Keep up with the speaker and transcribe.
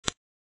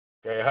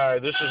Okay, hi,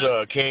 this is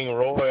King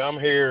Roy. I'm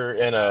here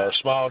in a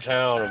small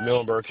town of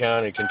Muhlenberg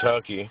County,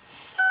 Kentucky,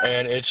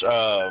 and it's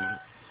a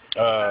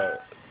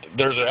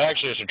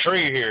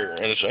tree here,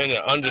 and it's in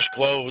an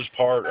undisclosed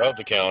part of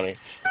the county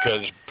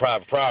because it's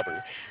private property.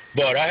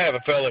 But I have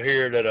a fellow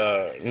here that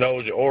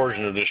knows the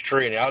origin of this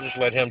tree, and I'll just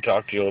let him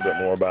talk to you a little bit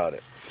more about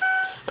it.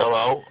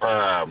 Hello.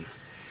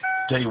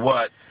 Tell you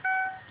what,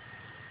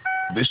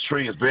 this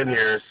tree has been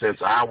here since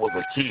I was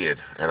a kid,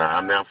 and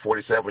I'm now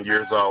 47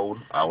 years old.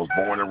 I was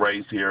born and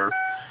raised here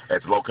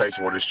at the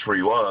location where this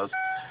tree was,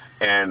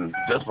 and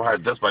just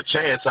by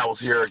chance, I was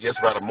here, I guess,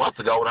 about a month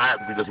ago, and I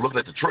happened to be just looking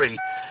at the tree,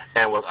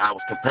 and I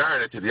was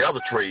comparing it to the other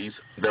trees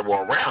that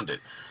were around it.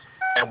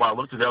 And when I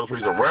looked at the other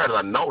trees around it,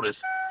 I noticed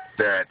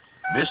that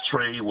this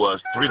tree was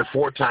 3 to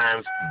 4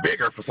 times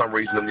bigger for some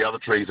reason than the other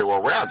trees that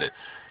were around it.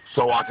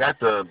 So I got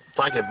to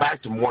thinking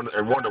back to more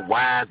and wonder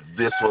why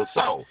this was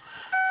so.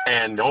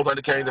 And the only thing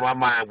that came to my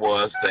mind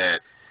was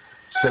that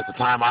since the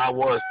time I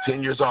was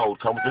 10 years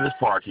old coming through this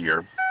park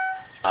here,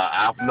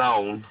 I've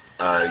known,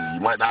 you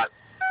might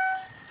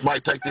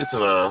take this in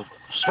a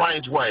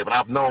strange way, but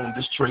I've known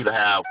this tree to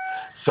have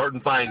certain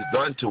things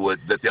done to it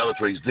that the other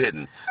trees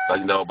didn't,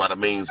 by the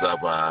means of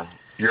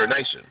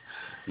urination.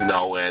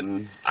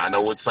 And I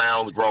know it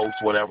sounds gross,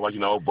 whatever,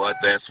 but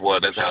that's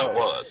how it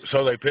was.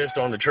 So they pissed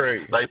on the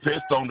tree? They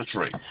pissed on the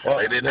tree. Well,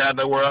 they didn't have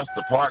nowhere else.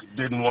 The park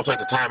didn't want to take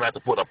the time out to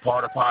put a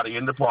porta potty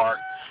in the park,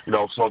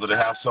 so that they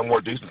have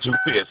somewhere decent to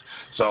piss.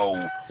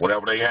 So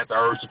whenever they had the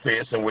urge to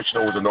piss, in which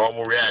there was a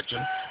normal reaction,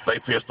 they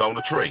pissed on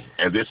the tree.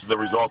 And this is the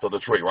result of the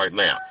tree right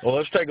now. Well,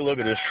 let's take a look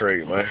at this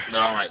tree, man.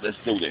 All right, let's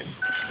do this.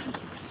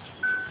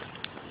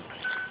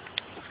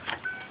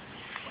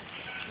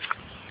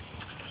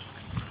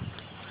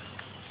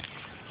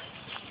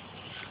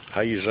 How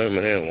you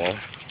zooming in, Juan?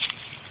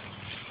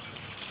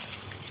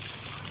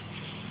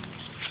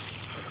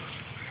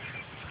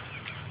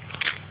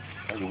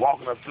 As you're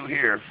walking up through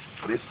here,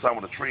 this is some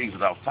of the trees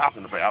that I was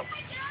talking about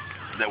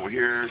that were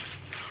here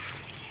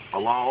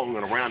along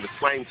and around the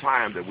same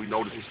time that we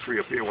noticed this tree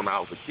up here when I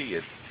was a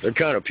kid. They're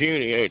kind of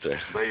puny, ain't they?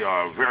 They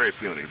are very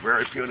puny and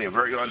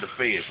very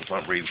underfed for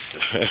some reason.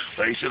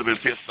 They should have been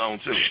pissed on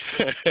too.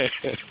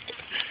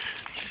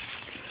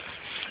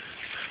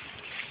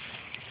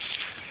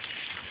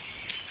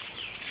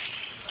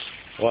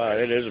 Wow,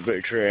 it is a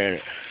big tree, ain't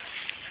it?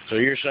 So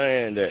you're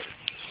saying that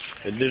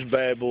this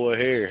bad boy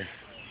here,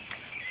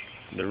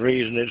 the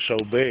reason it's so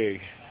big,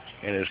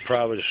 and it's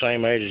probably the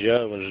same age as the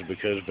other ones, is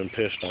because it's been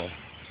pissed on?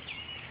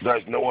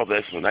 There's no other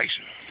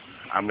explanation.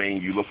 I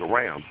mean, you look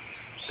around,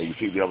 and you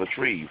see the other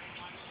trees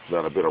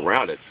that have been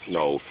around it.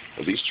 And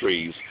these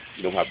trees,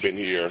 have been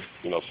here,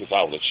 since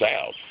I was a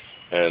child.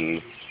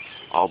 And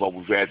although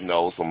we've had,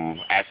 some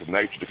acts of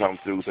nature to come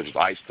through, such as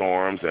ice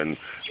storms and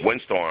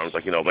windstorms,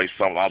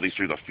 some of all these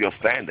trees are still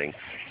standing,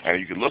 and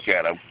you can look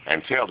at them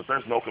and tell that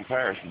there's no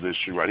comparison to this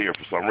tree right here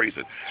for some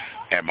reason.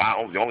 And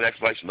the only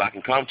explanation I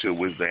can come to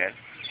was that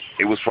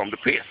it was from the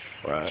piss.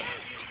 Right.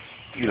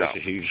 It's a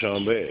huge son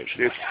of a bitch.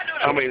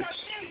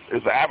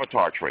 It's an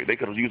avatar tree. They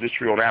could have used this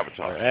tree on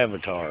Avatar.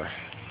 Avatar.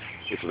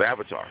 It's an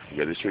avatar.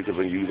 Yeah, this tree could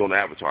have been used on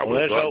Avatar. Well,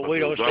 let's hope we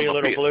don't see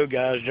little blue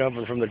guys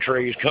jumping from the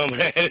trees coming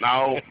at it.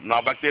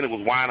 No, back then it was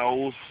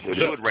winos and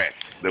hood rats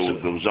that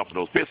was jumping,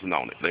 those pissing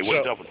on it. They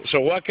weren't jumping. So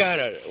what kind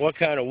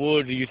of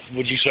wood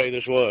would you say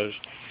this was?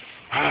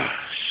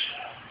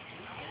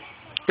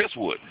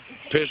 Pisswood.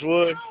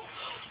 Pisswood?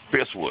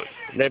 Pisswood.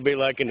 They'd be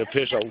like in the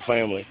piss oak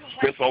family.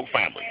 Piss oak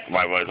family.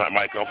 Might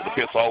come from the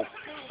piss oak,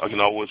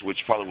 which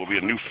probably will be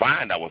a new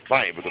find, I would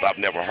think, because I've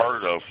never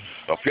heard of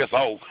piss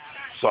oak.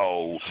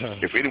 So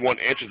if anyone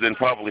interested in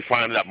probably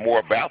finding out more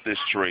about this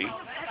tree,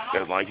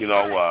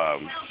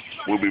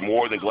 we'll be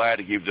more than glad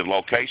to give you the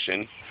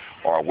location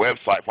or a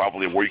website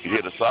probably where you can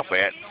hit us up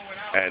at,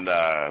 and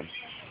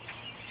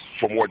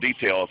for more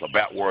details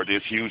about where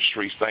this huge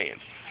tree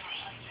stands.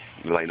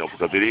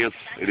 Because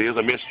it is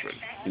a mystery.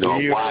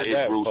 Why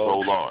it grew so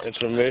large.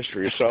 It's a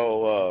mystery.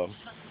 So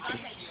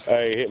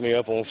hey, hit me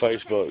up on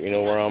Facebook.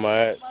 Where I'm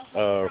at.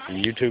 For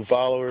YouTube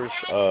followers,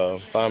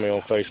 find me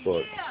on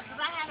Facebook.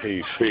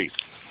 Peace.